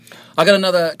I got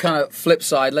another kind of flip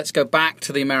side. Let's go back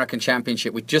to the American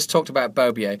Championship. We just talked about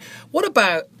Beaubier. What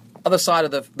about other side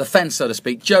of the fence, so to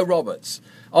speak, Joe Roberts?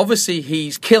 Obviously,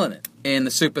 he's killing it in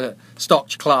the super stock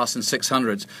class and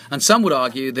 600s, and some would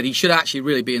argue that he should actually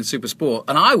really be in super sport.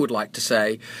 And I would like to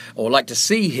say, or like to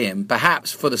see him,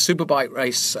 perhaps for the superbike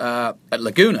race at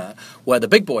Laguna, where the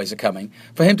big boys are coming,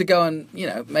 for him to go and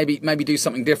maybe do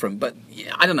something different. But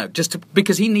I don't know,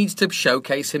 because he needs to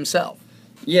showcase himself.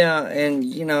 Yeah, and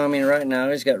right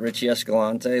now he's got Richie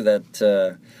Escalante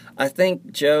that. I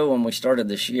think, Joe, when we started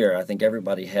this year, I think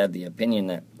everybody had the opinion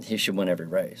that he should win every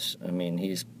race. I mean,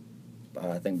 he's,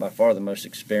 I think, by far the most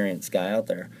experienced guy out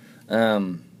there.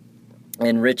 And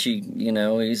Richie,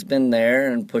 he's been there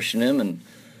and pushing him.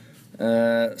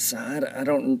 And so I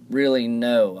don't really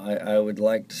know. I would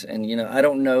like to, and, I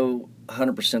don't know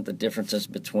 100% the differences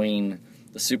between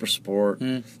the super sport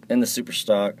and the super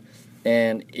stock.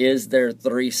 And is there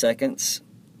 3 seconds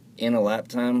in a lap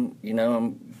time,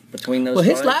 between those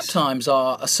his bikes? lap times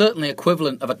are certainly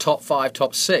equivalent of a top 5,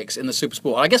 top 6 in the super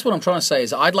sport. I guess what I'm trying to say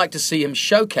is I'd like to see him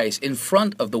showcase in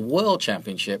front of the World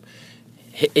Championship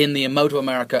in the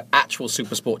MotoAmerica actual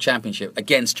super sport championship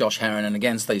against Josh Herrin and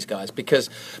against these guys, because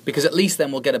at least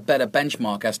then we'll get a better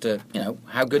benchmark as to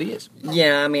how good he is.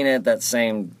 Yeah, I mean, at that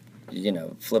same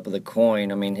flip of the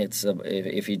coin, I mean,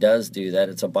 if he does do that,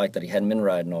 it's a bike that he hadn't been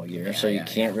riding all year, so you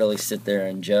can't really sit there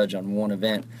and judge on one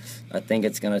event. I think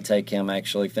it's going to take him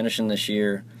actually finishing this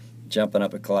year, jumping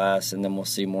up a class, and then we'll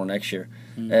see more next year.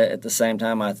 At the same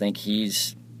time, I think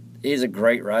he's a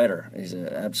great rider. He's an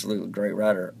absolutely great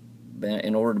rider.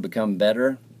 In order to become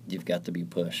better, you've got to be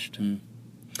pushed.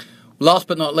 Last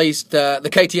but not least, the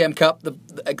KTM Cup.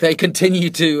 They continue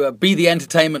to be the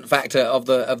entertainment factor of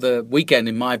the weekend,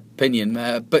 in my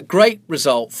opinion. But great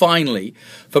result, finally,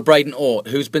 for Braden Ort,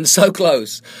 who's been so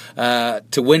close to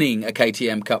winning a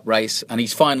KTM Cup race, and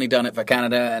he's finally done it for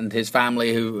Canada and his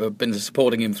family, who have been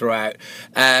supporting him throughout.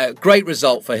 Great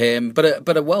result for him,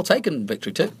 but a well-taken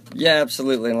victory too. Yeah,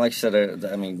 absolutely. And like I said,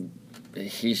 I mean,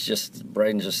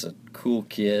 Braden's just a cool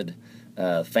kid.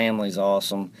 Family's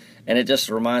awesome. And it just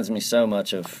reminds me so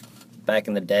much of back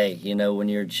in the day, when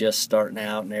you're just starting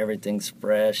out and everything's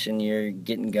fresh and you're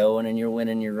getting going and you're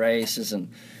winning your races. And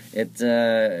it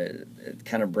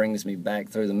kind of brings me back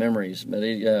through the memories. But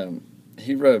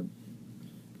he rode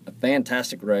a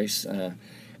fantastic race.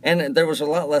 And there was a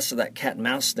lot less of that cat and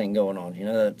mouse thing going on,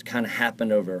 that kind of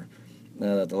happened over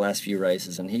the last few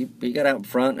races. And he got out in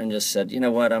front and just said, you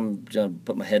know what, I'm going to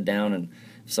put my head down, and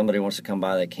if somebody wants to come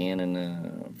by, they can.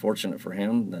 And fortunate for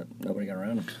him that nobody got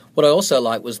around him. What I also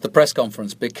liked was the press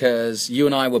conference, because you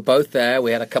and I were both there.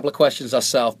 We had a couple of questions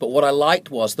ourselves, but what I liked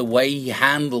was the way he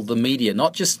handled the media,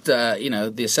 not just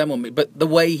the assembly, but the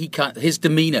way his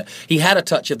demeanor. He had a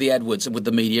touch of the Edwards with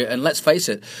the media, and let's face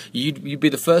it, you'd be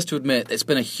the first to admit it's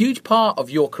been a huge part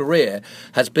of your career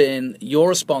has been your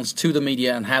response to the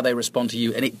media and how they respond to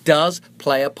you, and it does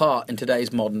play a part in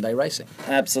today's modern day racing.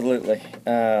 Absolutely,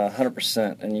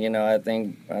 100%. And I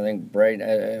think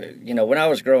Braden, when I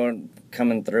was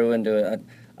coming through into it,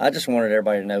 I just wanted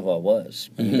everybody to know who I was.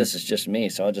 This is just me,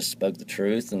 so I just spoke the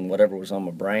truth and whatever was on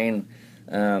my brain,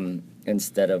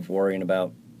 instead of worrying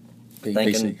about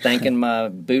thanking my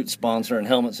boot sponsor and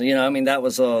helmets. So, that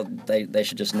was all. They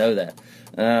should just know that.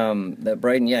 That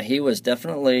Braden, he was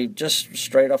definitely just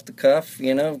straight off the cuff.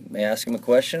 They asked him a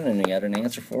question and he had an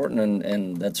answer for it,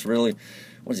 and that's really.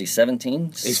 What is he, 17?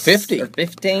 He's 50. Or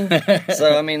 15?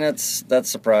 So, that's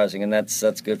surprising, and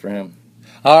that's good for him.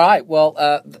 All right, well,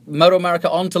 MotoAmerica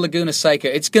on to Laguna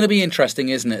Seca. It's going to be interesting,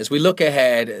 isn't it? As we look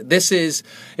ahead, this is,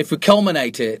 if we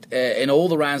culminate it in all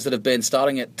the rounds that have been,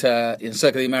 starting at in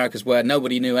Circuit of the Americas, where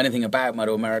nobody knew anything about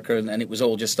MotoAmerica and it was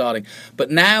all just starting.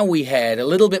 But now we head a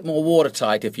little bit more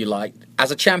watertight, if you like, as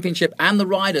a championship, and the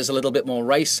riders a little bit more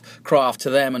racecraft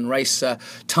to them and race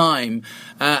time.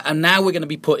 And now we're going to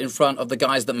be put in front of the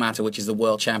guys that matter, which is the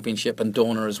World Championship and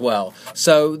Dorna as well.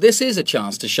 So this is a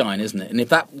chance to shine, isn't it?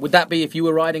 And would that be, if you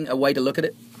were riding, a way to look at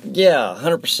it? Yeah,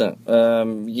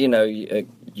 100%.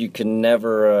 You can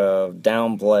never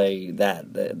downplay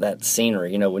that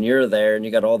scenery. When you're there and you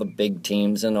got all the big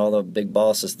teams and all the big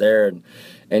bosses there,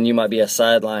 and you might be a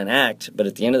sideline act, but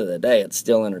at the end of the day, it's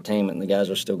still entertainment, and the guys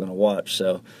are still going to watch.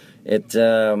 So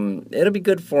it'll be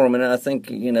good for them, and I think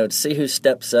to see who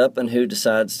steps up and who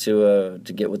decides to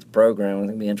get with the program, I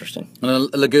think it'll be interesting.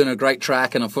 And Laguna, great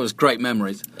track, and of course, great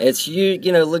memories. It's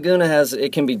Laguna has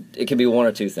it can be one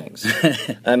or two things.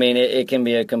 I mean, it can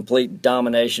be a complete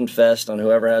domination fest on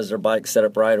whoever has their bike set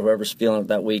up right, whoever's feeling it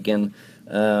that weekend.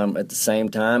 At the same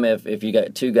time, if you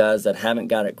got two guys that haven't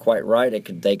got it quite right,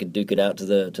 they could duke it out to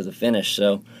the finish.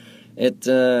 So, I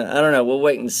don't know. We'll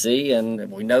wait and see,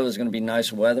 and we know there's going to be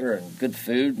nice weather and good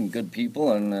food and good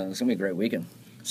people, and it's going to be a great weekend.